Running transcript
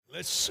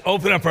Let's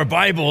open up our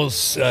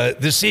Bibles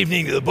this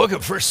evening to the book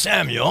of 1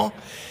 Samuel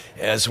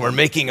as we're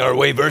making our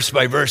way verse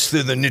by verse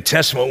through the New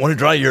Testament. I want to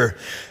draw your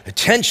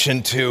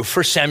attention to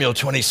 1 Samuel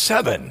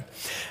 27.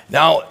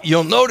 Now,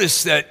 you'll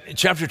notice that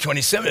chapter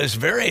 27 is a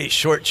very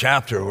short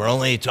chapter. We're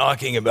only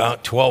talking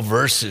about 12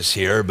 verses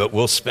here, but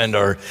we'll spend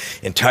our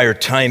entire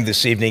time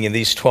this evening in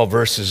these 12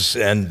 verses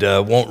and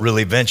won't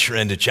really venture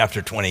into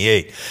chapter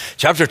 28.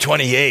 Chapter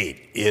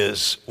 28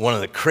 is one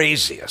of the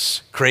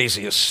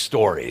craziest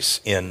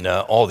stories in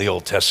all the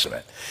Old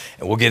Testament.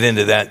 And we'll get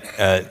into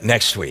that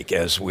next week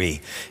as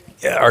we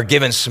are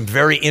given some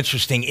very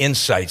interesting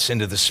insights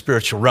into the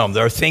spiritual realm.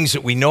 There are things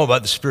that we know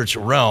about the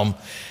spiritual realm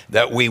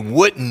that we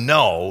wouldn't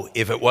know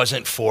if it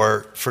wasn't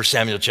for 1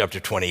 Samuel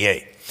chapter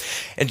 28.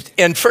 And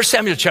in 1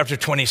 Samuel chapter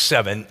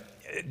 27,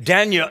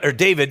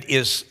 David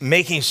is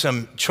making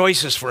some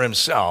choices for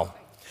himself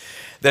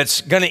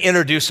that's going to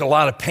introduce a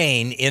lot of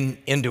pain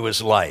into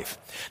his life.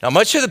 Now,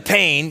 much of the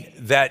pain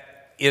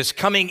that is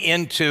coming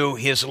into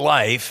his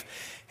life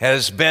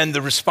has been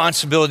the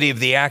responsibility of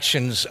the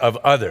actions of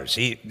others.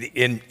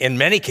 In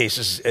many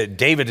cases,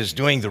 David is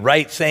doing the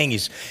right thing.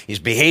 He's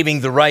behaving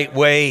the right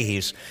way.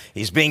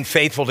 He's being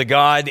faithful to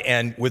God.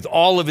 And with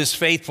all of his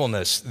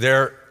faithfulness,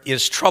 there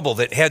is trouble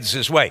that heads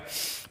his way.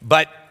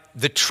 But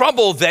the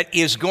trouble that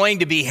is going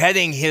to be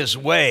heading his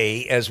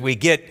way as we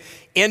get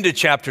into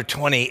chapter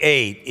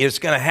 28 is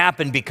going to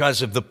happen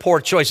because of the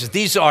poor choices.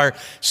 These are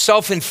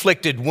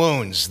self-inflicted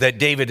wounds that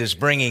David is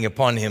bringing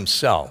upon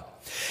himself.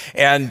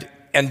 And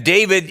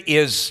David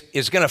is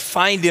going to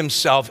find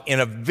himself in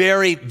a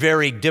very,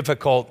 very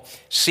difficult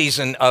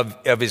season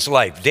of his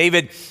life.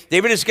 David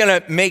is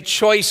going to make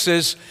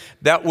choices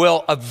that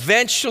will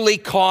eventually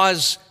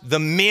cause the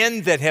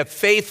men that have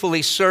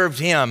faithfully served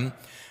him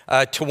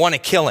to want to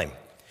kill him.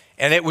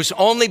 And it was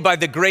only by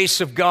the grace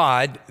of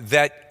God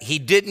that he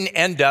didn't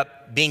end up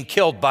being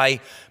killed by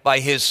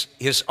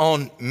his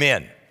own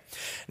men.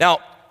 Now,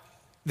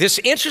 this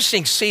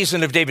interesting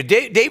season of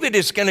David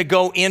is going to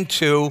go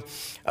into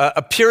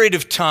a period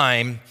of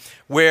time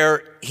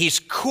where he's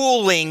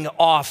cooling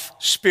off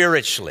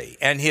spiritually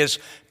and his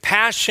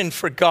passion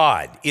for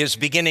God is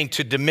beginning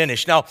to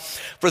diminish. Now,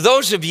 for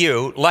those of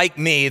you like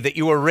me that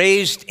you were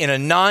raised in a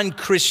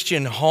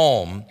non-Christian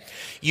home,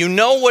 you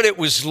know what it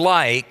was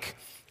like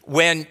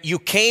when you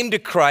came to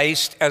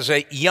Christ as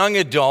a young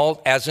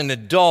adult, as an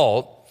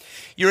adult.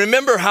 You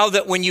remember how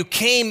that when you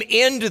came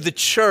into the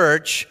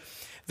church,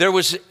 there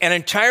was an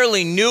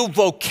entirely new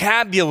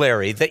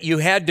vocabulary that you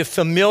had to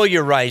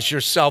familiarize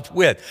yourself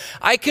with.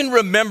 I can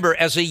remember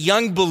as a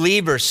young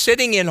believer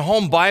sitting in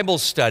home Bible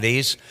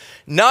studies,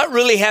 not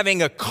really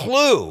having a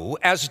clue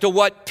as to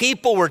what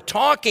people were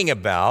talking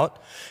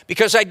about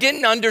because I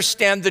didn't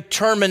understand the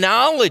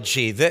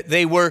terminology that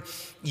they were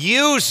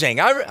using.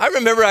 I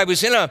remember I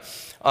was in a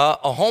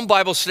home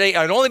Bible study.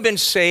 I'd only been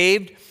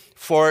saved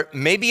for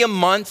maybe a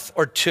month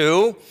or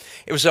two.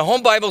 It was a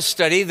home Bible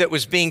study that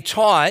was being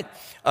taught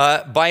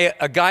by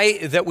a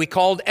guy that we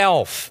called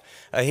Elf.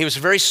 He was a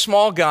very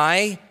small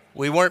guy.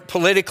 We weren't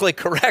politically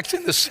correct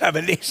in the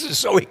 70s,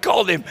 so we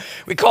called him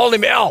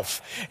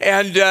Elf.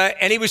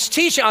 And he was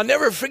teaching, I'll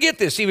never forget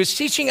this, he was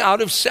teaching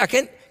out of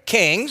 2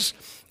 Kings,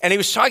 and he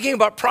was talking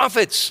about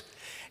prophets.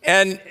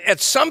 And at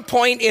some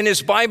point in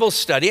his Bible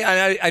study,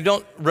 and I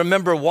don't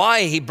remember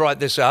why he brought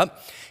this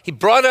up, he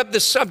brought up the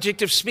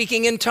subject of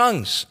speaking in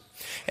tongues.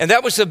 And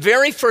that was the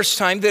very first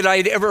time that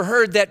I'd ever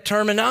heard that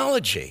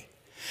terminology.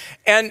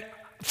 And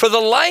for the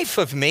life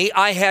of me,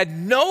 I had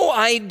no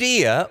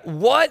idea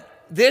what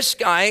this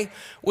guy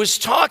was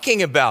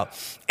talking about.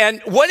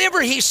 And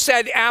whatever he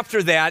said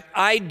after that,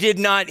 I did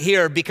not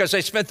hear because I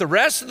spent the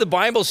rest of the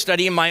Bible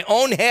study in my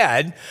own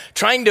head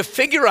trying to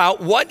figure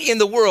out what in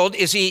the world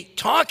is he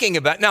talking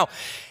about. Now,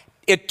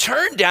 it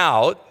turned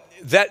out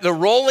that the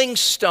Rolling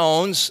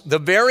Stones, the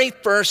very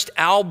first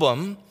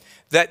album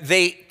that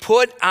they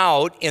put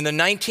out in the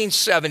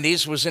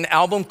 1970s was an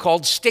album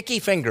called Sticky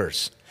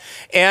Fingers.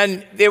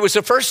 And it was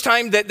the first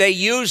time that they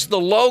used the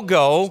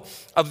logo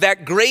of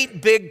that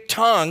great big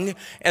tongue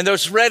and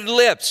those red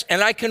lips.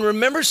 And I can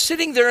remember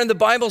sitting there in the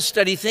Bible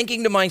study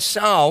thinking to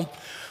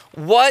myself,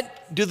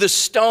 what do the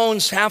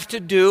Stones have to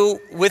do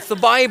with the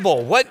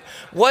Bible? What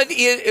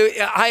is,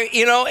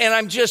 and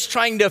I'm just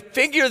trying to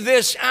figure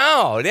this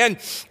out. And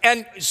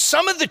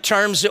some of the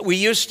terms that we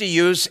used to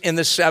use in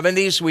the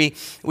 70s,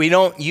 we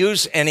don't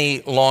use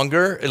any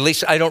longer. At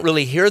least I don't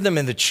really hear them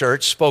in the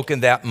church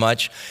spoken that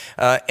much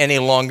any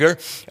longer.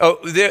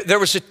 There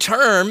was a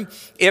term,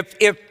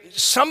 if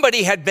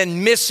somebody had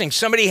been missing,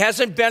 somebody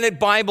hasn't been at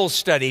Bible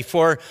study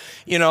for,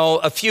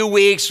 a few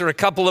weeks or a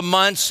couple of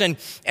months,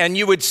 and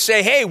you would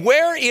say, hey,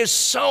 where is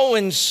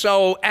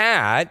so-and-so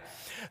at?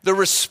 The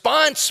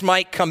response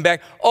might come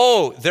back,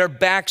 oh, they're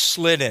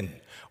backslidden,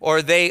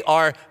 or they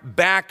are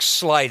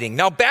backsliding.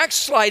 Now,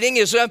 backsliding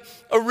is a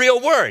real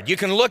word. You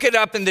can look it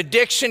up in the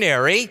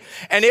dictionary,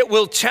 and it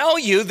will tell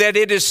you that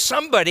it is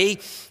somebody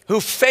who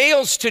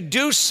fails to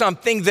do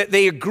something that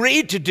they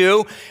agreed to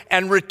do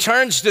and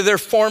returns to their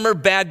former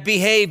bad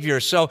behavior.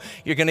 So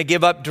you're going to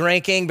give up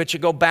drinking, but you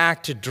go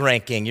back to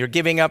drinking. You're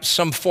giving up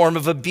some form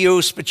of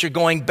abuse, but you're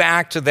going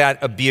back to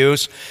that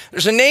abuse.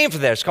 There's a name for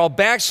that. It's called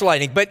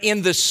backsliding. But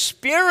in the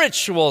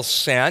spiritual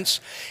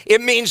sense, it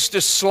means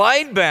to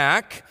slide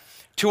back,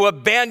 to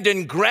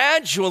abandon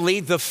gradually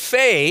the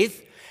faith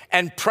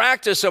and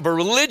practice of a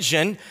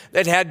religion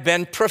that had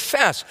been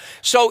professed.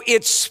 So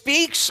it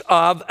speaks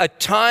of a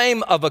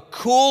time of a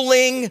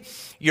cooling.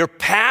 Your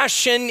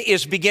passion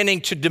is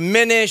beginning to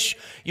diminish.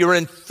 Your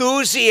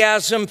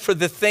enthusiasm for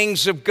the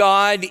things of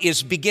God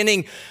is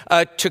beginning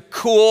to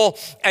cool,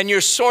 and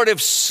you're sort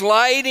of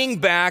sliding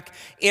back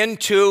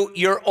into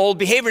your old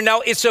behavior.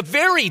 Now, it's a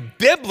very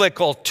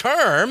biblical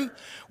term.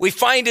 We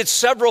find it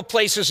several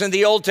places in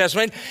the Old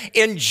Testament.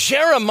 In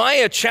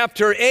Jeremiah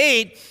chapter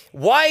 8,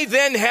 why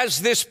then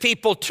has this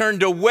people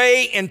turned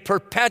away in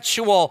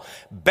perpetual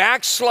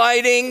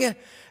backsliding?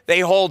 They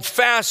hold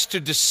fast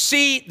to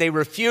deceit. They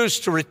refuse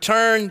to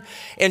return.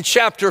 In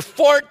chapter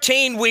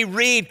 14, we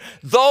read,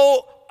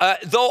 though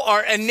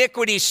our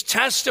iniquities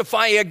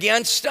testify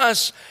against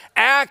us,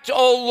 act,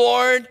 O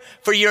Lord,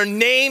 for your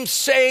name's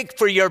sake,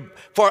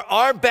 for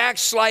our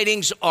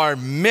backslidings are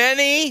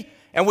many,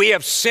 and we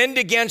have sinned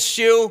against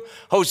you.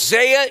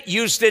 Hosea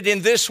used it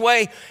in this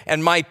way,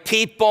 and my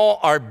people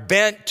are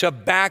bent to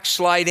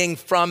backsliding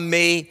from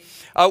me.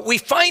 We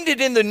find it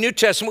in the New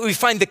Testament. We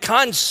find the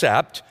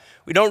concept.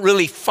 We don't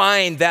really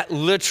find that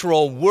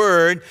literal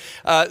word.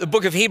 The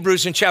book of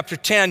Hebrews in chapter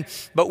 10,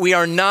 but we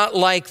are not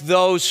like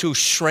those who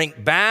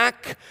shrink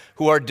back,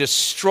 who are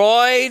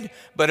destroyed,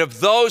 but of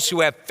those who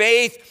have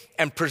faith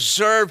and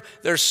preserve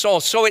their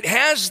soul. So it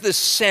has the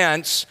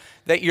sense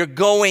that you're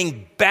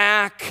going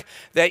back,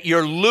 that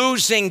you're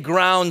losing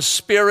ground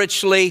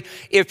spiritually.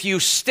 If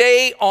you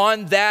stay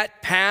on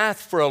that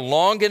path for a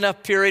long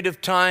enough period of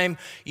time,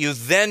 you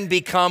then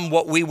become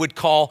what we would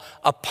call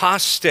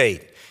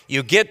apostate.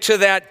 You get to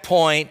that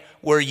point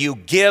where you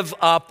give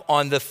up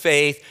on the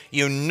faith.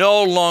 You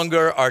no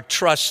longer are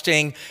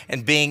trusting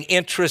and being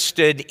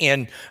interested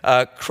in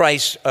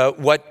Christ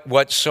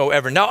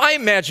whatsoever. Now, I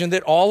imagine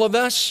that all of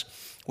us,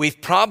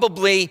 we've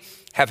probably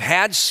have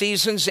had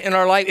seasons in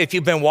our life. If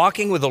you've been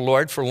walking with the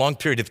Lord for a long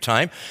period of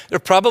time, there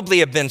probably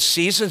have been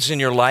seasons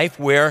in your life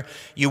where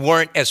you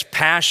weren't as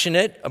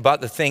passionate about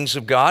the things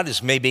of God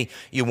as maybe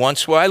you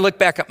once were. I look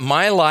back at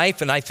my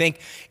life, and I think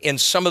in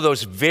some of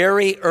those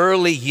very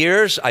early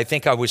years, I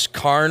think I was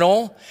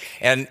carnal,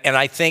 and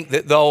I think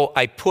that though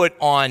I put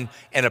on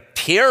an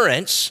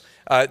appearance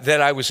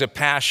that I was a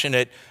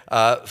passionate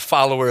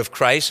follower of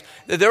Christ,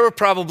 that there were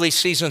probably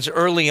seasons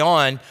early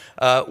on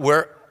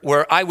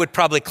where I would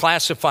probably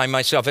classify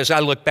myself, as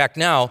I look back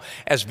now,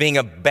 as being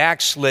a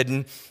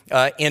backslidden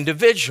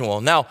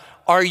individual. Now,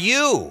 are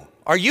you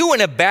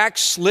in a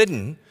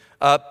backslidden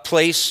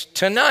place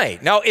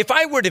tonight? Now, if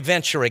I were to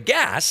venture a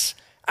guess,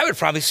 I would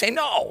probably say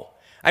no.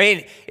 I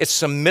mean, it's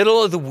the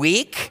middle of the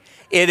week.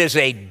 It is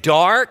a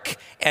dark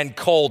and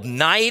cold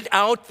night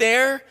out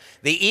there.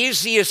 The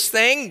easiest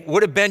thing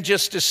would have been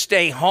just to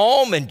stay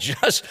home and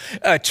just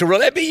to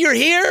relax. But you're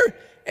here.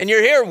 And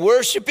you're here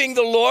worshiping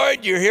the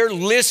Lord. You're here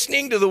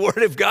listening to the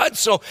Word of God.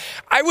 So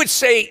I would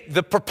say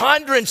the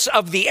preponderance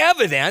of the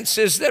evidence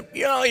is that,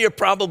 you're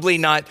probably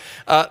not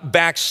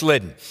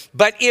backslidden.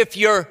 But if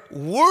you're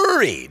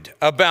worried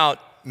about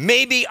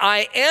maybe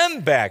I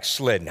am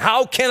backslidden,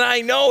 how can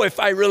I know if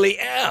I really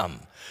am?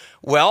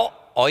 Well,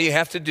 all you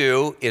have to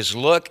do is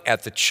look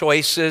at the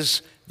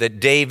choices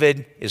that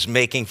David is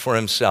making for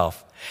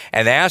himself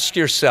and ask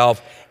yourself,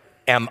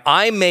 am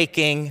I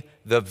making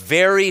the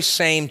very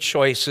same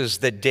choices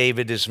that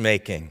David is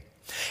making?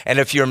 And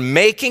if you're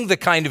making the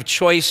kind of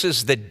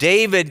choices that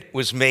David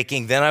was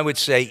making, then I would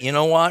say, you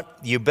know what?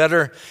 You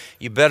better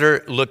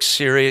look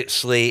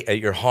seriously at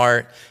your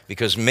heart,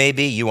 because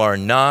maybe you are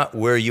not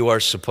where you are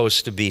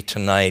supposed to be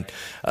tonight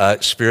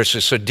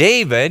spiritually. So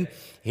David,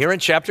 here in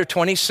chapter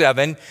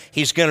 27,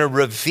 he's going to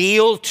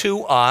reveal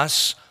to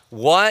us,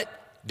 what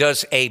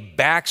does a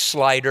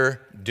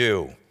backslider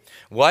do?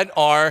 What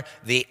are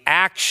the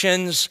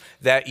actions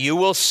that you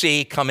will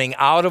see coming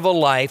out of a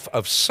life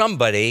of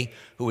somebody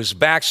who is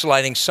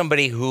backsliding,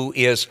 somebody who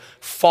is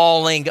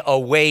falling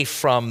away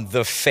from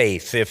the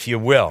faith, if you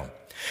will?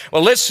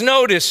 Well, let's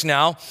notice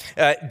now,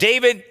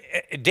 David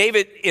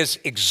is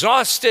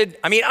exhausted.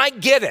 I mean, I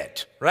get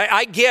it, right?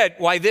 I get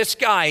why this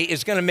guy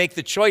is going to make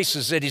the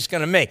choices that he's going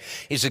to make.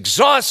 He's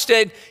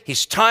exhausted.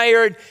 He's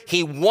tired.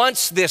 He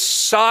wants this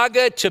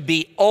saga to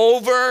be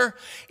over.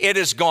 It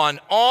has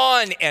gone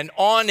on and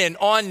on and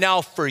on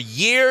now for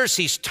years.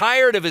 He's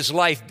tired of his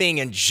life being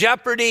in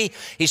jeopardy.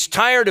 He's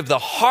tired of the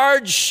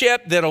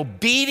hardship that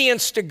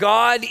obedience to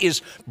God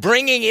is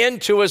bringing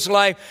into his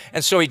life.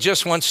 And so he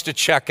just wants to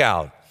check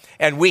out.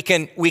 And we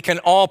can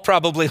all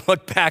probably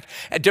look back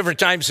at different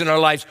times in our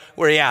lives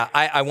where,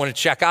 I want to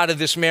check out of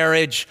this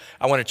marriage.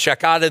 I want to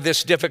check out of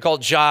this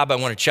difficult job. I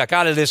want to check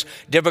out of this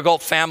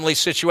difficult family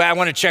situation. I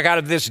want to check out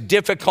of this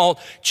difficult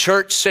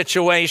church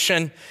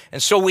situation.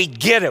 And so we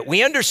get it.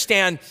 We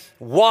understand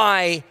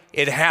why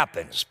it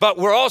happens. But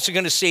we're also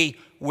going to see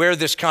where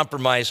this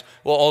compromise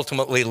will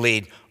ultimately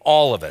lead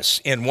all of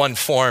us in one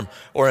form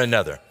or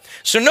another.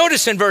 So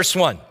notice in verse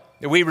 1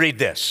 that we read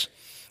this.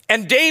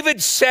 And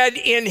David said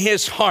in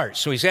his heart,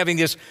 so he's having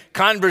this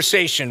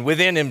conversation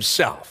within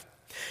himself,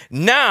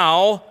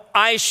 now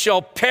I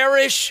shall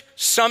perish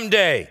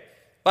someday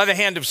by the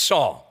hand of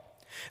Saul.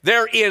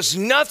 There is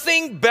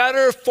nothing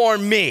better for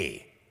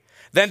me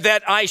than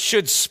that I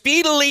should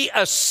speedily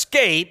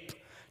escape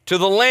to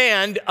the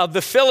land of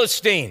the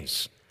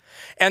Philistines.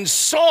 And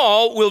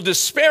Saul will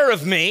despair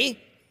of me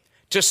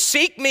to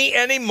seek me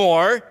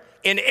anymore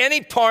in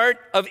any part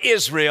of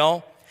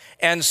Israel,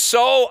 and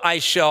so I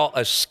shall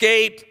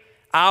escape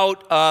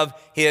out of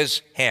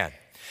his hand.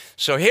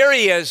 So here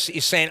he is,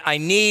 he's saying, I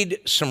need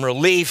some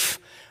relief.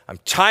 I'm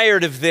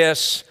tired of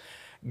this.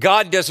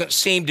 God doesn't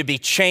seem to be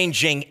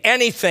changing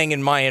anything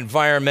in my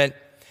environment.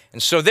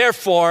 And so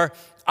therefore,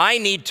 I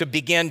need to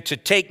begin to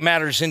take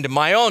matters into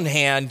my own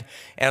hand,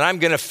 and I'm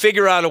going to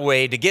figure out a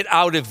way to get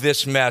out of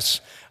this mess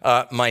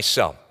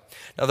myself.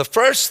 Now, the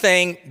first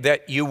thing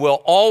that you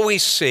will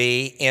always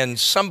see in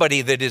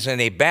somebody that is in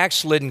a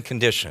backslidden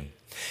condition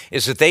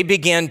is that they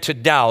begin to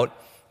doubt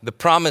the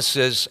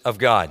promises of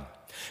God.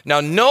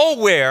 Now,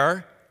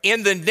 nowhere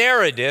in the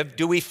narrative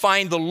do we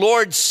find the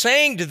Lord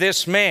saying to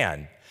this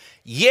man,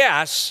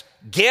 yes,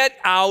 get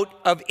out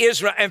of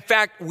Israel. In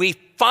fact, we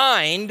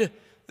find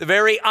the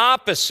very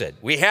opposite.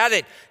 We had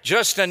it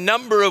just a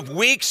number of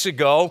weeks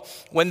ago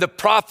when the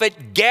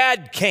prophet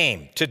Gad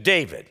came to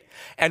David.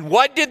 And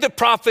what did the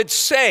prophet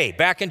say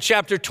back in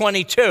chapter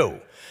 22?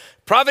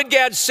 Prophet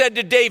Gad said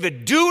to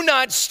David, do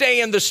not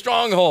stay in the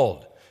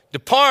stronghold.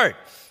 Depart,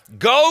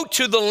 go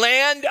to the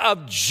land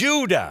of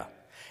Judah.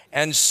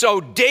 And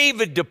so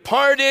David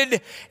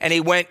departed and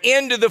he went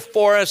into the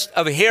forest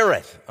of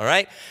Hereth, all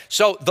right?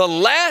 So the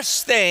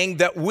last thing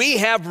that we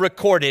have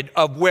recorded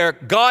of where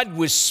God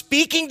was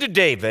speaking to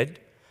David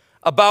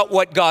about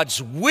what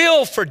God's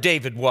will for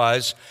David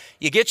was,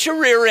 you get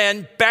your rear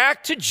end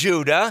back to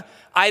Judah.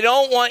 I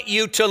don't want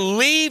you to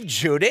leave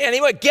Judah.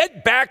 Anyway,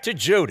 get back to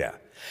Judah.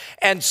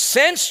 And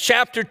since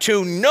chapter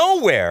 2,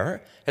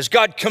 nowhere has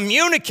God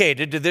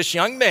communicated to this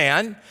young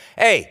man,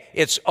 hey,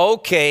 it's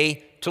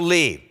okay to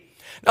leave.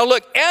 Now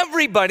look,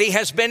 everybody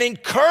has been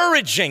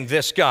encouraging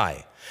this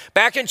guy.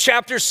 Back in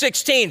chapter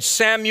 16,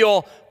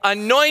 Samuel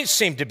anoints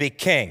him to be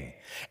king.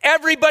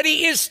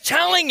 Everybody is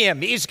telling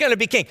him he's going to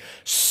be king.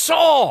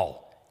 Saul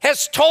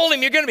has told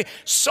him, you're going to be,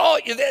 Saul,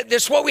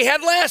 this is what we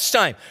had last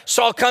time.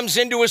 Saul comes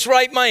into his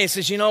right mind. He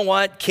says, you know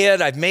what,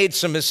 kid, I've made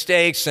some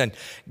mistakes and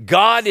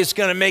God is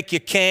going to make you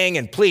king.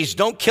 And please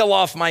don't kill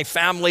off my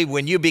family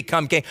when you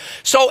become king.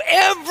 So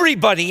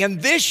everybody in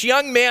this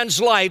young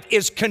man's life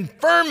is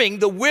confirming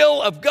the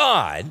will of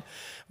God.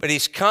 But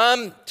he's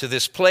come to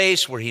this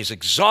place where he's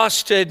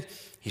exhausted,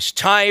 he's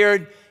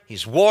tired,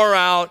 he's wore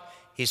out.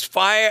 He's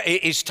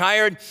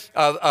tired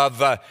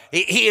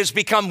he has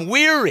become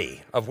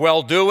weary of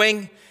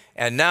well-doing,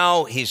 and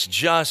now he's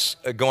just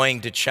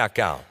going to check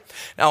out.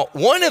 Now,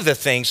 one of the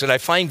things that I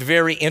find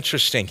very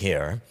interesting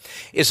here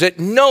is that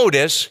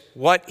notice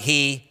what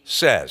he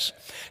says.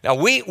 Now,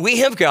 we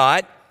have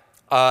got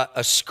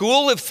a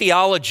school of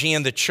theology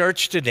in the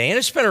church today, and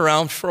it's been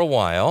around for a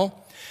while,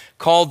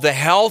 called the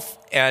health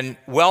and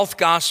wealth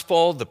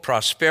gospel, the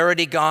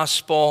prosperity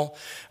gospel.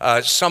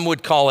 Some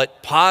would call it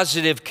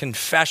positive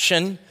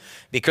confession,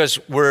 because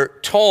we're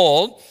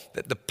told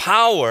that the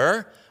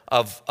power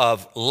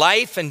of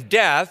life and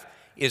death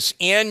is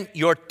in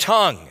your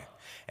tongue.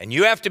 And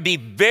you have to be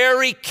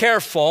very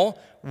careful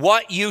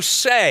what you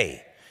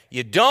say.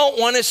 You don't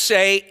want to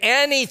say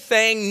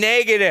anything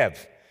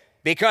negative,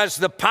 because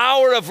the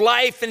power of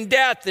life and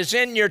death is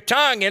in your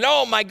tongue. And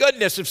oh my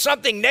goodness, if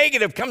something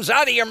negative comes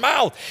out of your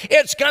mouth,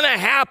 it's going to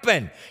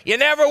happen. You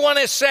never want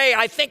to say,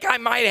 I think I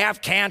might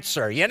have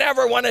cancer. You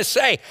never want to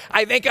say,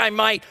 I think I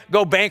might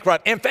go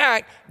bankrupt. In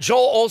fact,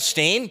 Joel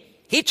Osteen,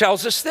 he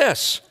tells us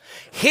this.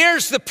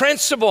 Here's the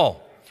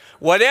principle.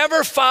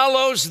 Whatever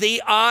follows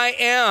the I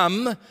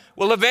am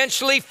will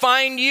eventually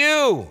find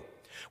you.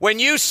 When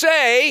you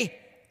say,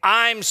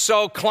 I'm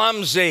so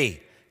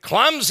clumsy,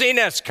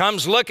 clumsiness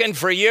comes looking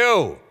for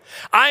you.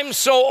 I'm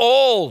so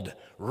old.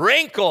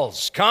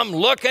 Wrinkles come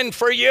looking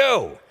for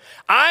you.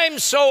 I'm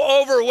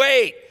so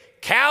overweight.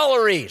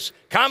 Calories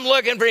come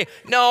looking for you.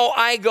 No,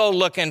 I go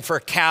looking for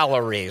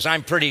calories.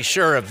 I'm pretty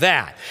sure of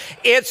that.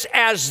 It's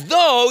as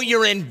though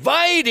you're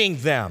inviting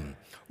them.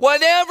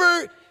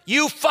 Whatever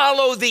you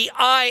follow the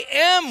I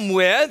am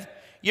with,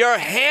 You're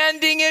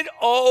handing it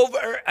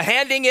over,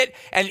 handing it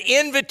an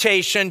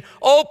invitation,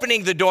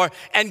 opening the door,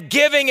 and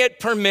giving it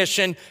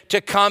permission to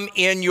come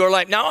in your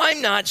life. Now,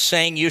 I'm not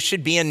saying you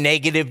should be a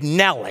negative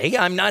Nelly.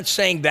 I'm not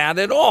saying that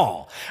at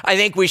all. I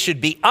think we should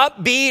be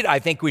upbeat. I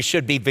think we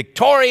should be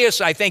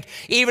victorious. I think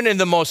even in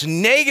the most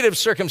negative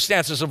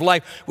circumstances of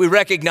life, we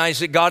recognize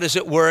that God is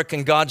at work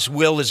and God's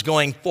will is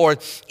going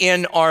forth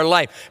in our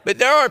life. But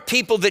there are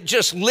people that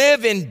just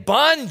live in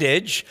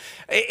bondage,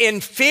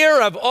 in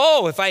fear of,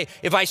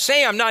 if I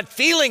say I'm not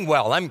feeling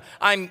well,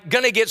 I'm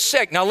going to get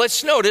sick. Now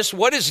let's notice,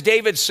 what does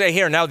David say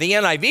here? Now the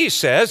NIV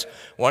says,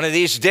 one of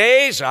these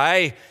days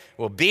I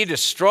will be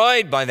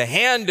destroyed by the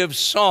hand of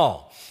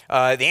Saul.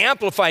 The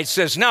Amplified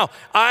says, now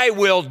I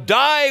will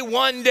die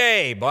one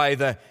day by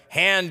the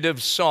hand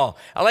of Saul.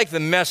 I like the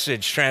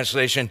Message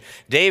translation.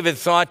 David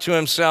thought to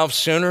himself,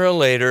 sooner or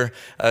later,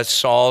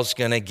 Saul's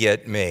going to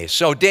get me.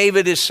 So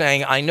David is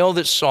saying, I know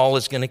that Saul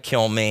is going to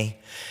kill me.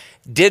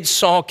 Did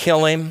Saul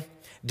kill him?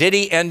 Did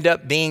he end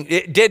up being,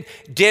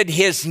 did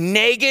his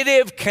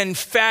negative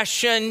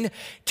confession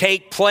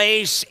take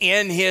place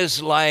in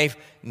his life?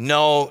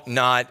 No,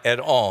 not at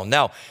all.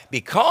 Now,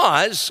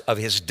 because of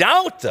his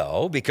doubt,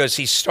 though, because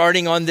he's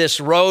starting on this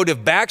road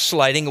of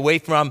backsliding away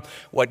from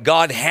what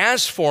God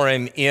has for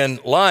him in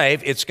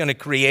life, it's going to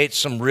create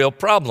some real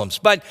problems.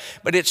 But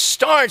it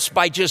starts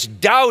by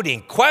just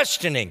doubting,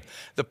 questioning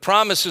the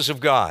promises of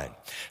God.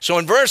 So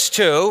in verse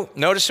 2,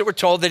 notice that we're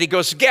told that he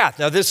goes to Gath.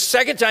 Now, this is the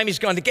second time he's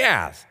gone to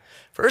Gath.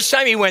 First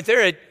time he went there,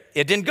 it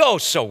didn't go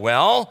so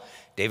well.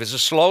 David's a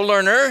slow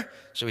learner,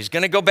 so he's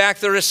going to go back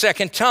there a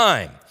second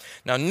time.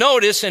 Now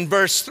notice in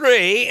verse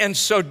 3, and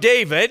so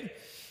David,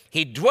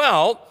 he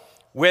dwelt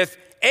with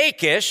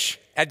Achish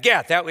at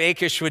Gath. That way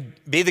Achish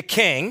would be the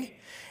king,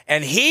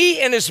 and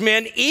he and his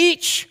men,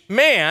 each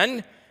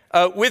man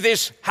with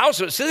his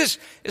household. So this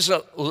is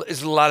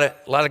a lot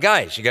of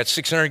guys. You got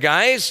 600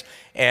 guys,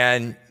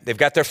 and they've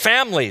got their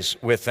families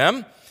with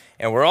them.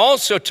 And we're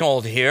also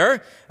told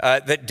here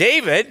that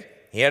David,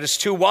 he had his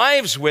two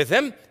wives with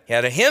him. He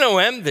had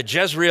Ahinoam, the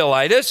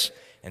Jezreelitess,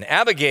 and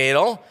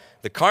Abigail,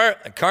 the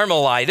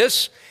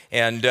Carmelitess,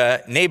 and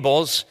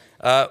Nabal's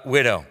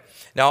widow.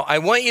 Now, I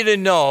want you to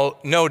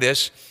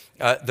notice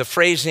the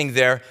phrasing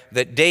there,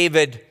 that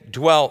David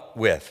dwelt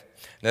with.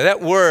 Now,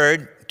 that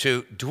word,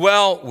 to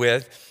dwell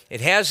with, it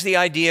has the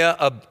idea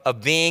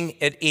of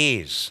being at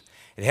ease.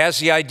 It has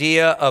the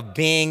idea of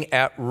being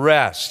at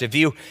rest. If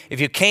you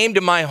came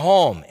to my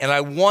home and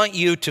I want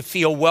you to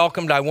feel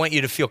welcomed, I want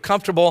you to feel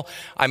comfortable,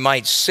 I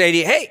might say to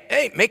you,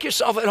 hey, make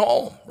yourself at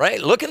home,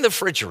 right? Look in the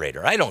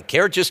refrigerator. I don't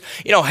care. Just,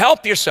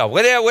 help yourself.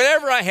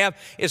 Whatever I have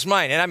is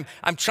mine. And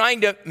I'm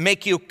trying to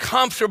make you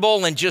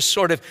comfortable and just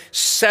sort of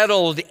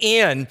settled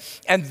in.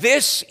 And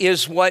this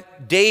is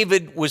what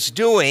David was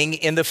doing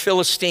in the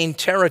Philistine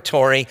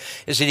territory,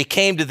 is that he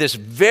came to this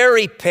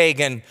very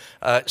pagan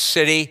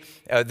city,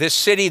 this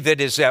city that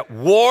is at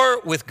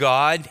war with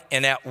God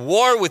and at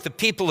war with the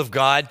people of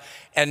God,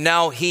 and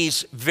now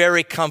he's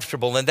very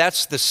comfortable. And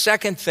that's the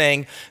second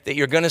thing that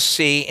you're going to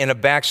see in a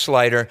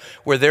backslider,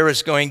 where there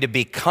is going to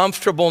be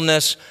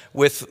comfortableness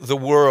with the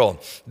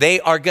world. They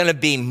are going to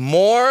be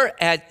more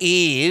at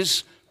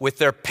ease with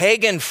their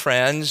pagan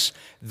friends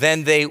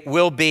than they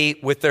will be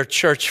with their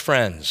church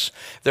friends.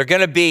 They're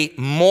going to be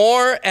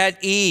more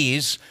at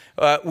ease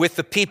with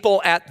the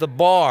people at the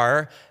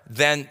bar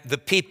than the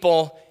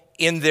people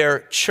in their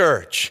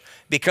church,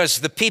 because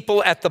the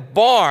people at the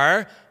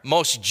bar,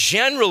 most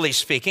generally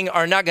speaking,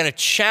 are not going to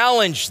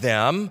challenge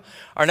them,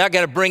 are not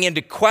going to bring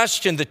into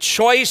question the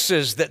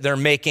choices that they're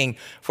making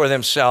for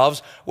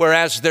themselves,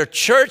 whereas their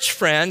church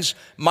friends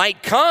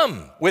might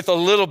come with a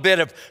little bit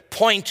of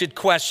pointed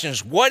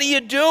questions. What are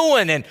you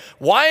doing? And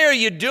why are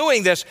you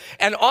doing this?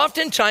 And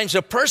oftentimes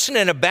a person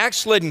in a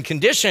backslidden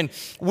condition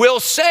will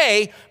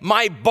say,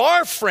 my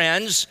bar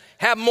friends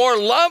have more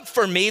love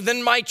for me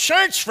than my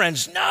church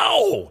friends.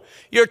 No,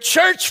 your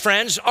church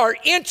friends are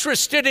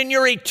interested in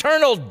your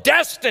eternal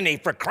destiny,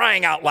 for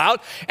crying out loud,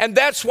 and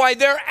that's why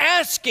they're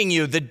asking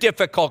you the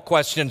difficult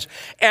questions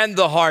and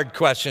the hard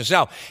questions.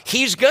 Now,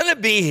 he's going to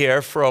be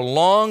here for a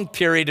long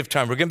period of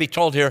time. We're going to be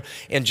told here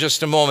in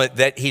just a moment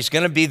that he's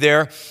going to be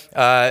there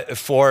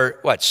for,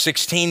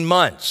 16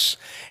 months.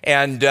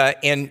 And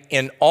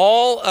in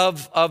all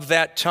of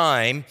that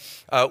time,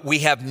 we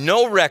have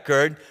no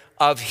record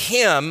of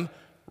him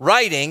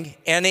writing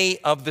any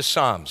of the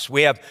Psalms.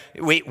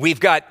 We've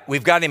got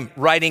him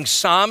writing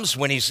Psalms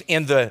when he's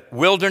in the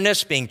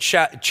wilderness being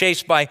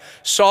chased by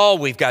Saul.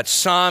 We've got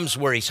Psalms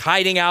where he's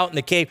hiding out in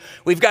the cave.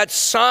 We've got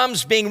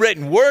Psalms being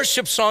written,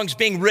 worship songs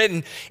being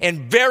written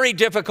in very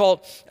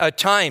difficult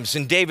times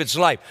in David's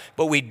life.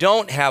 But we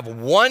don't have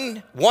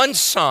one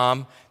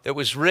Psalm that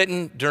was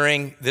written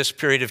during this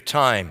period of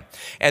time.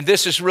 And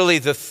this is really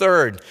the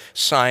third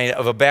sign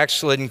of a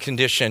backslidden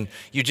condition.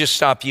 You just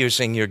stop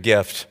using your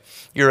gift.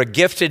 You're a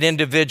gifted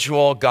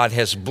individual. God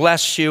has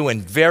blessed you in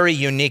very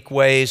unique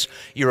ways.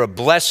 You're a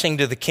blessing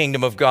to the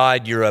kingdom of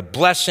God. You're a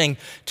blessing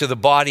to the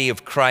body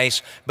of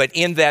Christ. But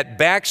in that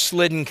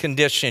backslidden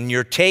condition,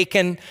 you're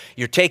taking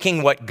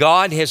what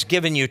God has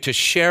given you to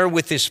share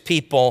with his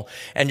people,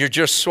 and you're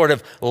just sort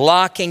of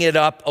locking it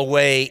up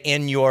away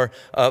in your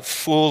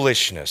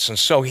foolishness. And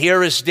so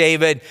here is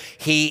David.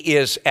 He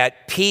is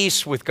at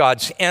peace with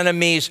God's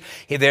enemies.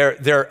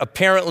 There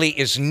apparently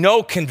is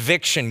no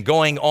conviction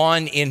going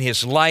on in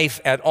his life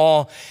at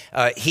all.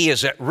 He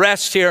is at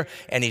rest here,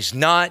 and he's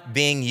not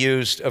being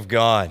used of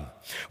God.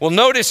 Well,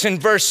 notice in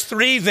verse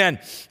 3 then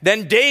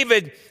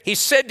David, he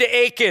said to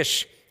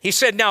Achish, he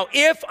said, now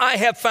if I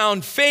have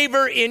found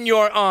favor in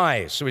your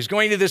eyes, so he's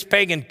going to this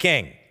pagan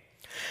king,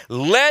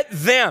 let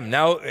them,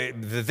 now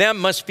them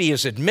must be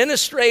his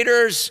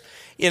administrators,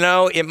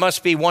 it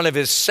must be one of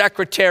his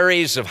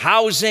secretaries of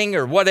housing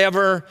or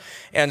whatever,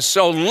 and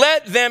so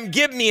let them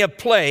give me a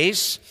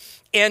place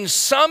in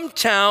some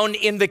town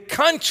in the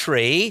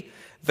country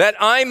that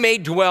I may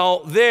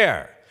dwell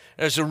there.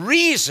 There's a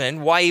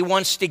reason why he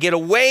wants to get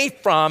away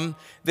from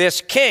this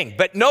king.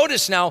 But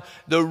notice now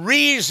the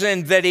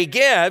reason that he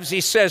gives.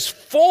 He says,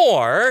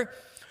 for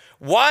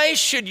why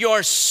should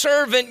your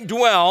servant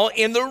dwell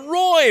in the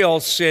royal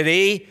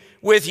city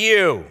with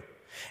you?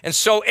 And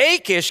so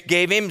Achish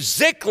gave him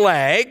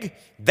Ziklag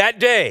that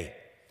day.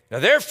 Now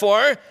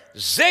therefore,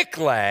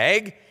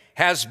 Ziklag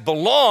has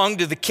belonged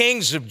to the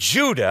kings of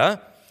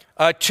Judah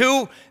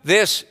to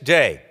this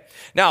day.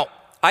 Now,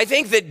 I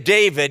think that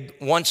David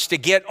wants to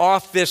get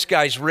off this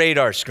guy's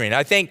radar screen.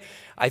 I think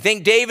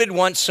David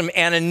wants some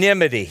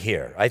anonymity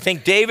here. I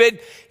think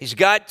David, he's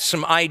got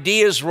some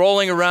ideas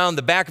rolling around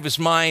the back of his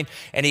mind,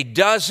 and he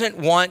doesn't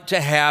want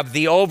to have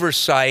the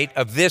oversight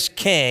of this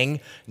king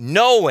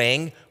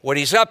knowing what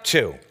he's up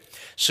to.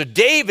 So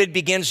David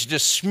begins to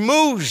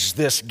smooze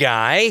this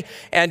guy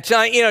and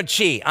tell,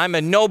 gee, I'm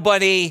a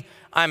nobody,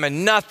 I'm a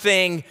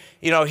nothing.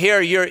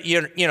 Here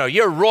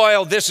you're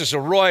royal. This is a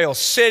royal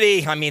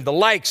city. I mean, the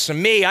likes of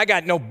me, I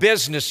got no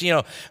business,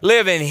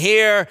 living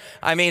here.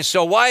 I mean,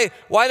 so why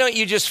don't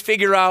you just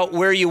figure out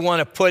where you want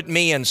to put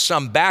me in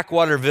some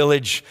backwater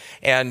village,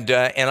 and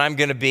I'm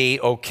going to be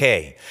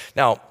okay.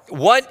 Now,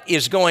 what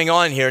is going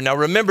on here? Now,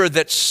 remember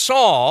that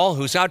Saul,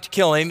 who's out to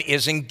kill him,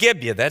 is in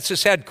Gibeah. That's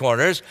his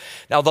headquarters.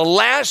 Now, the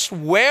last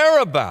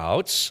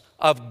whereabouts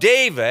of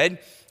David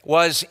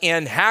was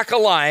in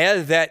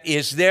Hachilah, that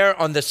is there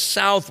on the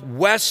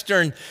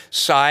southwestern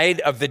side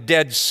of the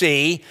Dead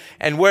Sea.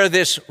 And where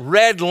this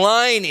red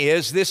line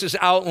is, this is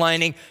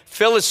outlining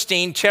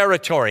Philistine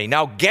territory.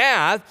 Now,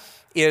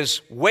 Gath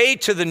is way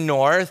to the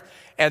north,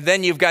 and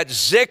then you've got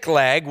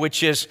Ziklag,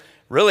 which is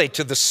really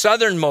to the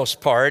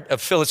southernmost part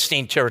of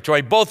Philistine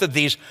territory. Both of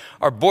these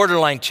are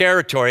borderline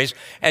territories,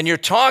 and you're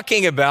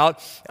talking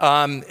about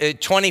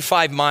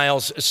 25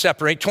 miles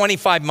separate,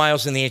 25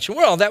 miles in the ancient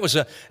world. That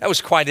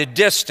was quite a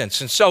distance,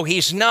 and so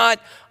he's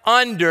not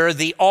under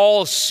the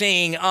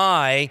all-seeing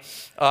eye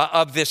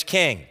of this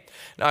king.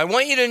 Now, I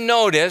want you to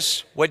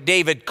notice what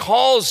David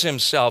calls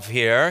himself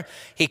here.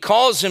 He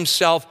calls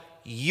himself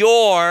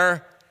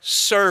your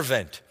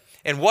servant.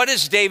 And what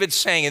is David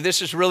saying? And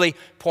this is really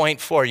point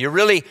 4. You're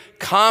really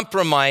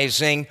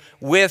compromising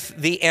with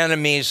the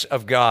enemies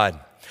of God.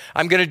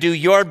 I'm going to do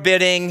your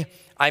bidding.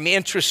 I'm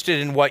interested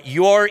in what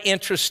you're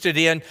interested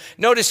in.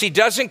 Notice he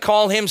doesn't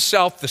call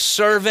himself the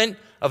servant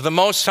of the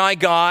Most High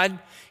God.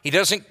 He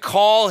doesn't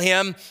call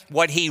him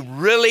what he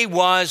really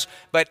was,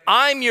 but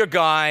I'm your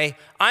guy.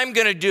 I'm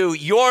going to do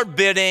your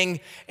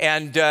bidding.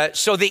 And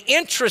so the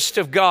interest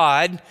of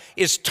God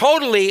is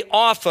totally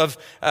off of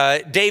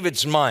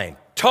David's mind.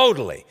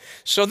 Totally.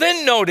 So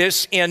then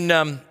notice in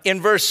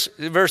verse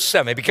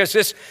 7, because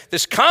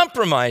this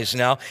compromise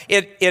now,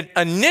 it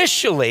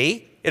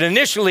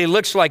initially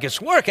looks like it's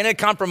working. And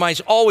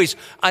compromise always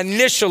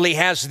initially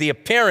has the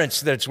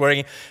appearance that it's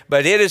working,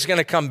 but it is going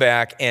to come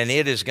back and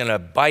it is going to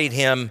bite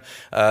him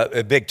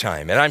big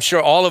time. And I'm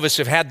sure all of us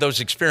have had those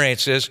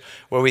experiences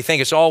where we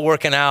think it's all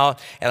working out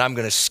and I'm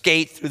going to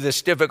skate through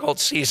this difficult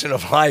season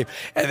of life,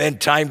 and then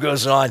time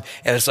goes on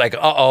and it's like,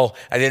 uh-oh,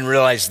 I didn't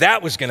realize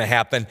that was going to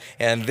happen,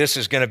 and this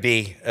is going to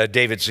be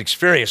David's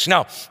experience.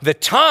 Now, the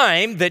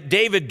time that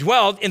David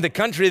dwelt in the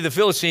country of the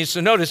Philistines, so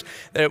notice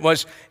that it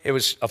was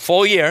a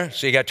full year,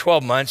 so you got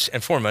 12 months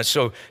and 4 months,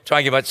 so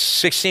talking about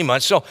 16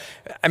 months. So,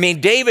 I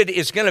mean, David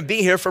is going to be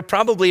here for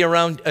probably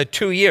around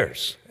 2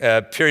 years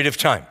period of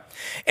time.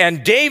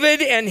 And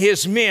David and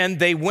his men,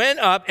 they went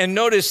up, and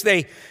notice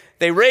they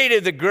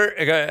raided the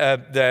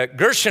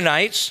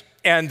Gershonites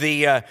and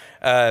the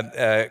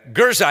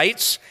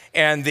Girzites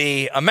and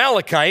the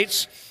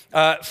Amalekites.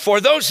 For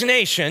those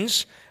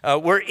nations,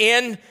 We're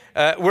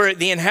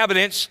the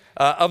inhabitants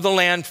of the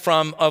land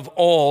from of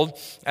old.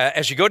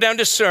 As you go down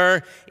to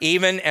Sur,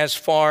 even as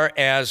far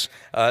as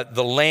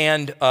the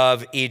land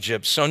of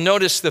Egypt. So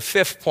notice the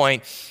fifth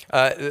point.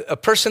 A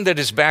person that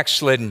is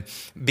backslidden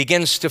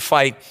begins to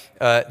fight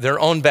their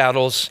own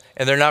battles,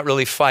 and they're not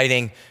really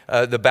fighting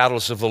the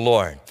battles of the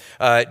Lord.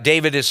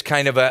 David is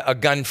kind of a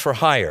gun for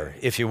hire,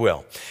 if you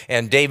will.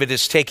 And David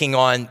is taking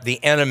on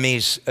the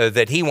enemies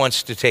that he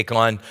wants to take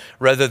on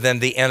rather than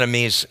the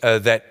enemies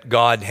that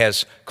God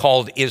has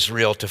called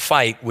Israel to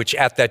fight, which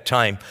at that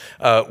time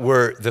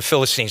were the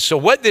Philistines. So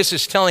what this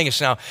is telling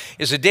us now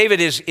is that David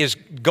is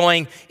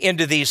going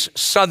into these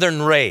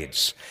southern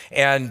raids.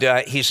 And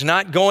he's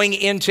not going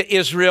into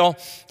Israel.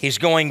 He's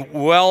going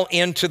well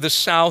into the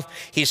south.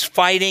 He's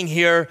fighting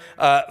here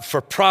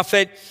for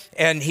profit.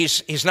 And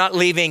he's not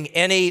leaving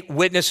any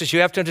witnesses.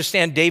 You have to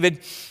understand, David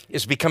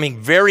is becoming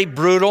very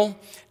brutal.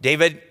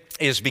 David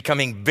is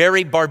becoming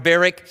very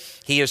barbaric.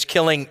 He is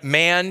killing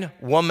man,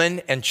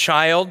 woman, and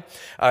child.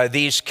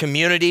 These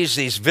communities,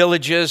 these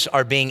villages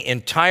are being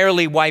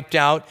entirely wiped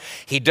out.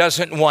 He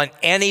doesn't want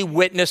any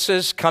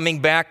witnesses coming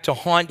back to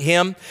haunt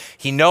him.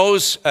 He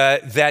knows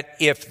that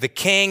if the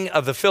king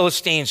of the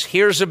Philistines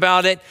hears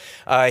about it,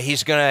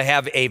 he's going to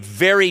have a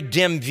very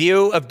dim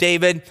view of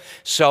David.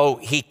 So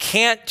he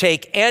can't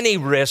take any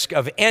risk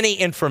of any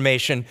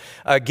information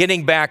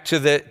getting back to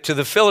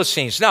the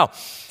Philistines. Now,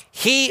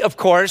 he, of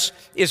course,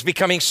 is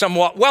becoming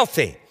somewhat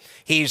wealthy.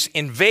 He's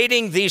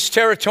invading these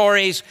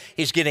territories.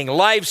 He's getting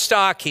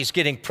livestock. He's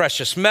getting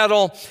precious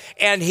metal.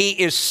 And he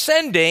is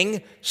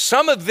sending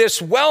some of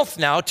this wealth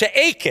now to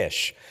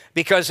Achish.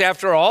 Because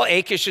after all,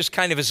 Achish is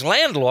kind of his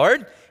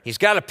landlord. He's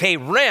got to pay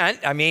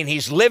rent. I mean,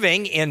 he's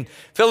living in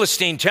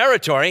Philistine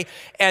territory.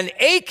 And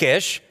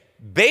Achish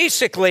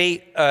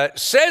basically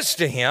says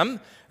to him,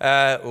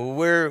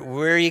 where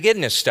are you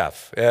getting this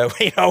stuff? Where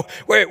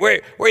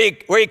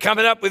are you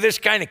coming up with this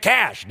kind of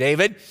cash,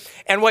 David?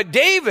 And what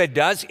David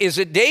does is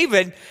that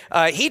David,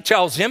 he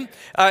tells him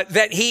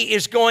that he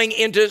is going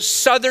into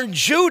southern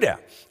Judah,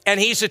 and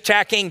he's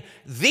attacking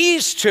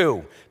these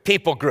two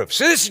people groups.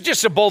 So this is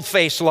just a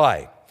bold-faced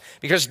lie,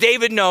 because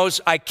David knows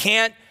I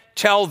can't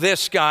tell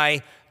this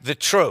guy the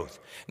truth.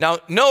 Now,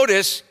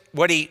 notice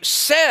what he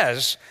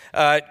says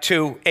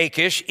to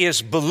Achish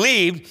is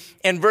believed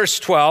in verse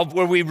 12,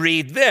 where we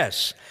read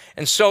this.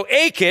 And so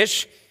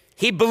Achish,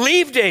 he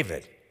believed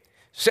David.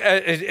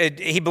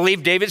 He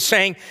believed David,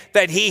 saying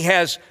that he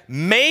has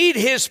made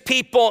his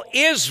people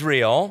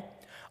Israel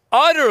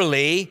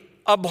utterly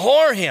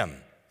abhor him.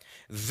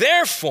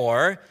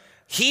 Therefore,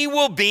 he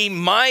will be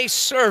my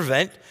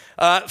servant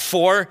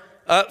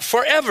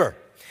forever.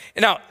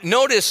 Now,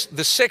 notice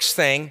the sixth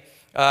thing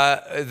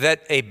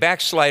that a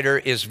backslider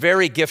is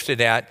very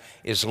gifted at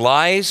is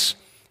lies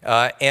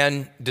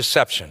and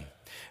deception.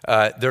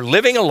 They're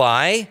living a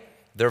lie.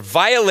 They're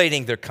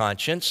violating their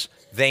conscience.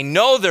 They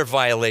know they're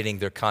violating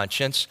their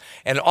conscience.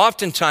 And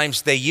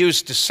oftentimes they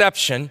use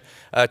deception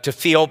to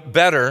feel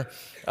better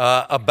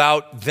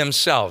about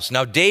themselves.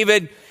 Now,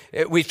 David,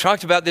 we've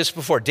talked about this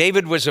before.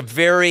 David was a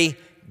very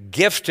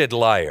gifted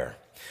liar.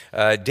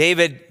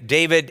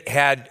 David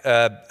had,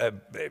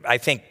 I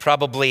think,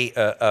 probably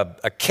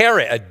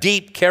a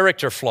deep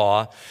character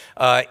flaw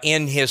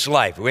in his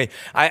life.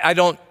 I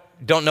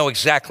don't know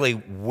exactly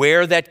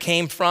where that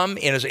came from.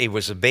 He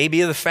was a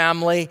baby of the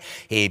family.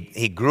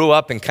 He grew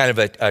up in kind of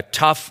a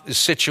tough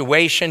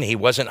situation. He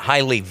wasn't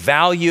highly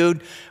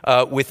valued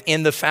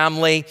within the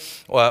family.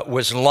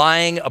 Was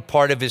lying a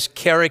part of his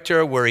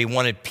character where he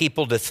wanted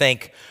people to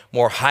think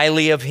more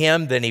highly of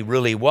him than he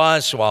really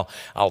was. So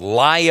I'll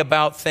lie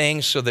about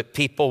things so that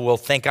people will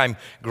think I'm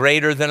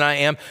greater than I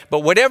am.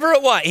 But whatever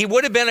it was, he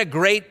would have been a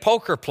great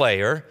poker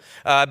player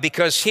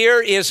because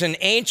here is an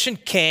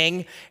ancient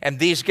king, and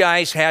these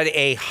guys had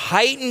a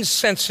heightened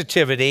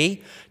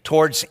sensitivity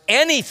towards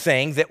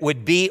anything that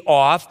would be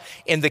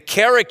off in the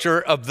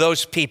character of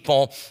those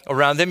people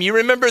around them. You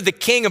remember the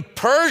king of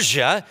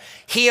Persia,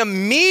 he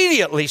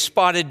immediately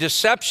spotted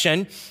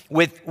deception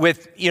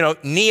with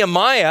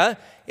Nehemiah.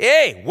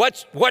 Hey,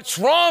 what's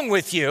wrong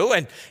with you?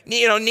 And,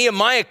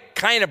 Nehemiah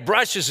kind of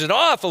brushes it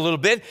off a little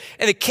bit,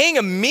 and the king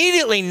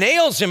immediately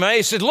nails him. And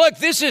he said, look,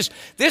 this is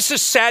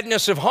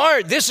sadness of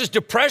heart. This is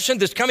depression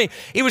that's coming.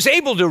 He was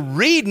able to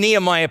read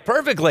Nehemiah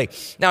perfectly.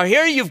 Now,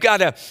 here you've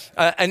got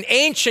an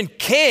ancient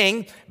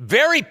king,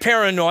 very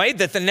paranoid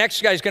that the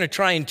next guy is going to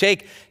try and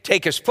take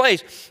his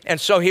place. And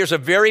so here's a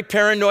very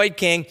paranoid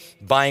king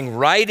buying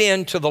right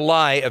into the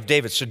lie of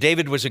David. So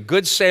David was a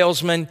good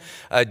salesman.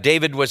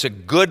 David was a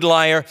good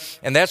liar.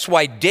 And that's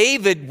why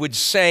David would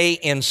say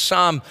in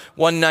Psalm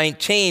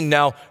 119,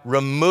 now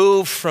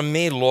remove from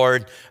me,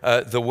 Lord,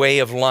 the way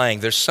of lying.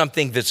 There's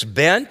something that's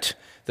bent.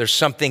 There's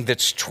something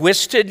that's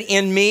twisted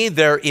in me.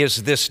 There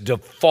is this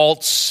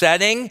default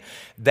setting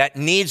that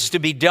needs to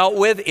be dealt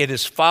with. It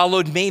has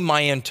followed me my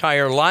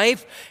entire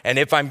life. And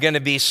if I'm going to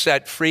be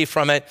set free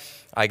from it,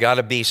 I got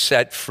to be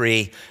set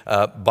free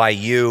by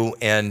you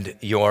and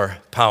your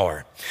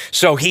power.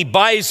 So he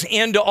buys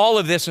into all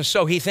of this, and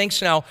so he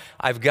thinks now,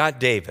 I've got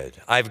David.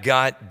 I've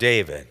got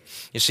David.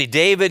 You see,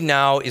 David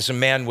now is a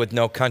man with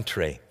no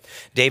country.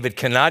 David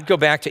cannot go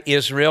back to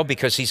Israel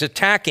because he's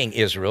attacking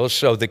Israel,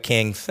 so the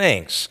king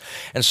thinks.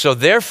 And so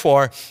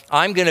therefore,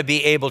 I'm going to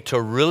be able to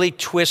really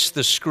twist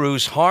the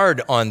screws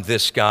hard on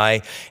this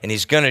guy, and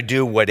he's going to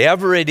do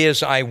whatever it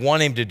is I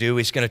want him to do.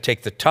 He's going to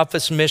take the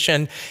toughest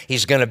mission.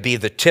 He's going to be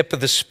the tip of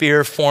the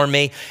spear for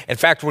me. In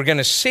fact, we're going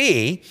to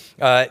see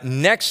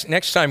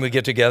next time we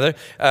get together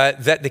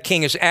that the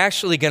king is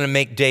actually going to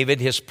make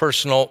David his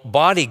personal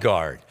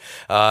bodyguard.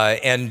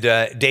 And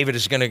David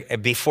is going to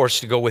be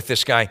forced to go with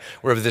this guy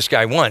wherever this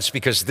guy wants,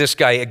 because this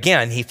guy,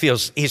 again, he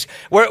feels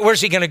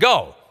where's he going to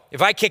go?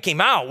 If I kick him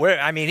out,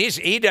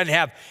 he doesn't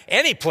have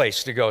any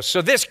place to go.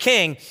 So this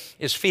king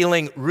is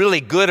feeling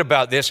really good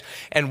about this.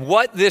 And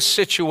what this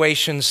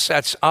situation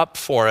sets up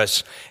for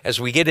us as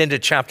we get into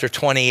chapter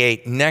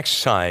 28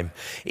 next time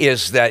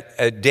is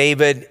that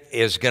David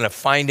is going to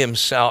find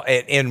himself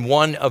in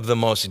one of the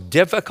most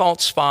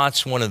difficult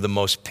spots, one of the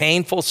most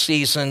painful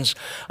seasons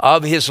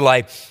of his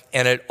life.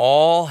 And it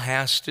all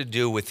has to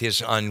do with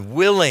his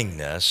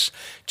unwillingness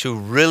to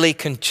really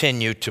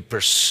continue to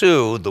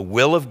pursue the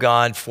will of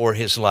God for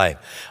his life.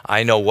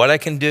 I know what I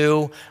can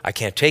do. I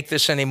can't take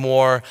this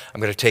anymore.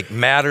 I'm going to take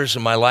matters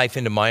of my life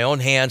into my own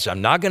hands.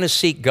 I'm not going to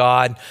seek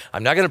God.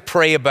 I'm not going to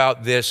pray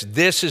about this.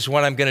 This is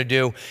what I'm going to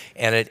do.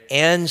 And it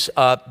ends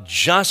up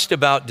just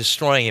about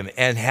destroying him.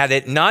 And had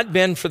it not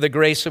been for the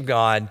grace of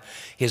God,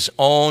 his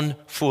own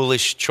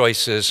foolish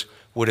choices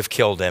would have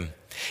killed him.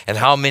 And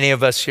how many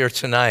of us here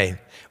tonight,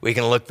 we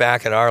can look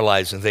back at our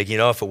lives and think,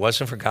 if it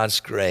wasn't for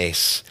God's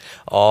grace,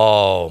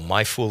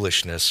 my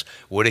foolishness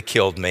would have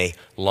killed me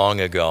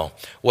long ago.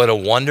 What a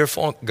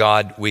wonderful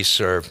God we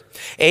serve.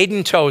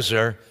 Aidan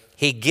Tozer,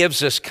 he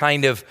gives us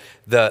kind of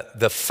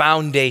the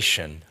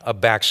foundation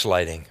of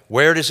backsliding.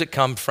 Where does it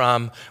come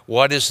from?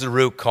 What is the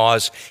root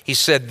cause? He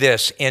said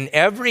this: in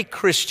every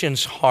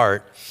Christian's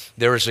heart,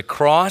 there is a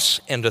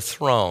cross and a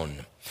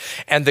throne.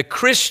 And the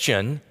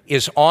Christian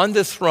is on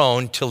the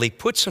throne till he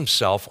puts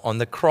himself on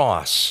the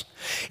cross.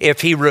 If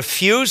he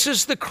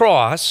refuses the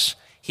cross,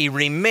 he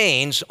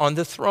remains on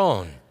the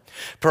throne.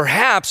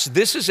 Perhaps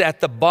this is at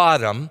the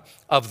bottom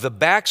of the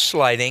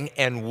backsliding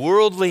and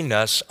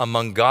worldliness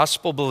among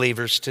gospel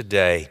believers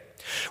today.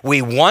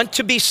 We want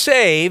to be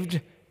saved,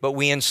 but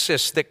we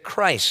insist that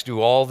Christ do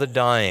all the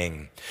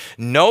dying.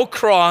 No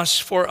cross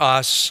for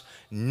us,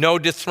 no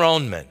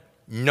dethronement,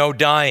 no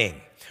dying.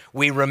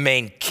 We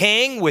remain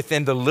king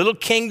within the little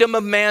kingdom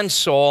of man's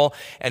soul,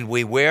 and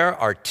we wear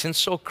our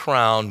tinsel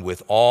crown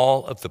with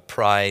all of the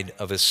pride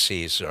of a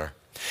Caesar.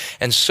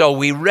 And so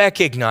we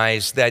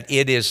recognize that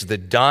it is the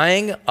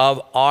dying of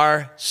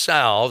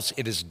ourselves,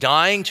 it is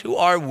dying to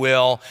our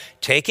will,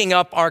 taking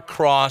up our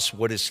cross,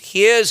 what is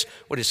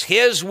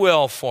His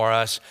will for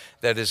us,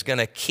 that is going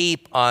to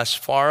keep us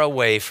far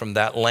away from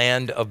that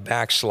land of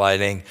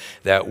backsliding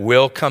that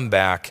will come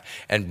back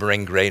and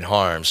bring great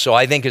harm. So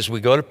I think as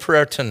we go to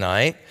prayer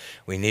tonight,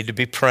 we need to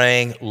be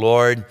praying,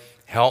 Lord,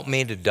 help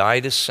me to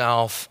die to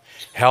self.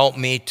 Help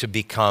me to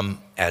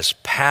become as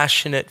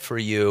passionate for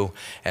you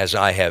as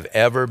I have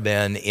ever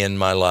been in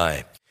my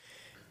life.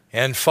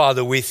 And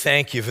Father, we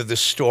thank you for the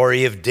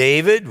story of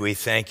David. We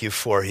thank you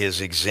for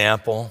his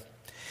example.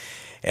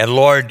 And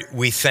Lord,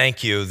 we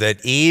thank you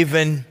that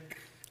even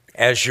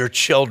as your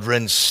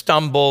children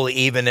stumble,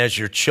 even as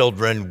your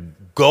children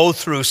go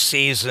through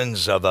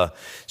seasons of a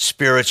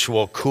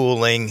spiritual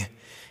cooling,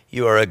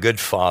 you are a good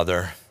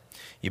Father.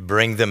 You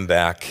bring them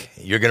back.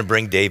 You're going to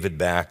bring David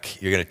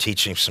back. You're going to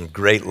teach him some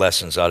great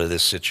lessons out of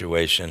this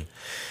situation.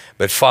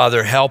 But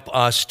Father, help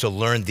us to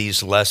learn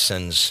these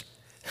lessons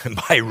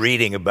by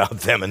reading about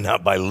them and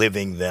not by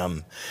living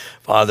them.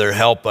 Father,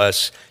 help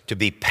us to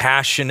be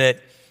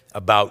passionate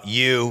about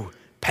you,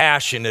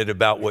 passionate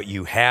about what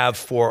you have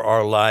for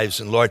our lives.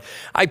 And Lord,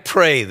 I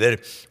pray that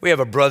we have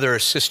a brother or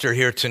sister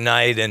here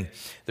tonight and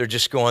they're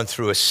just going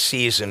through a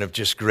season of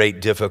just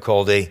great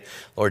difficulty.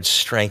 Lord,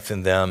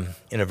 strengthen them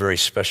in a very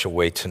special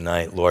way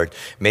tonight, Lord.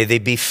 May they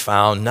be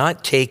found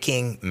not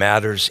taking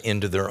matters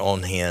into their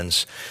own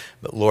hands,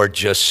 but Lord,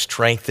 just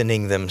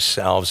strengthening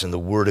themselves in the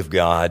Word of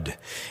God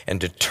and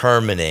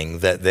determining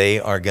that they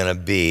are going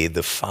to be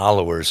the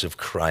followers of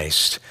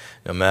Christ,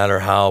 no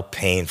matter how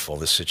painful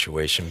the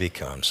situation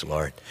becomes,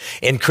 Lord.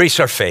 Increase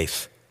our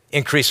faith.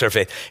 Increase our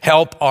faith.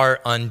 Help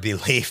our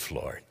unbelief,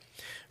 Lord.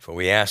 For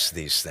we ask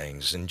these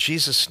things in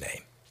Jesus'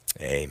 name,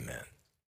 amen.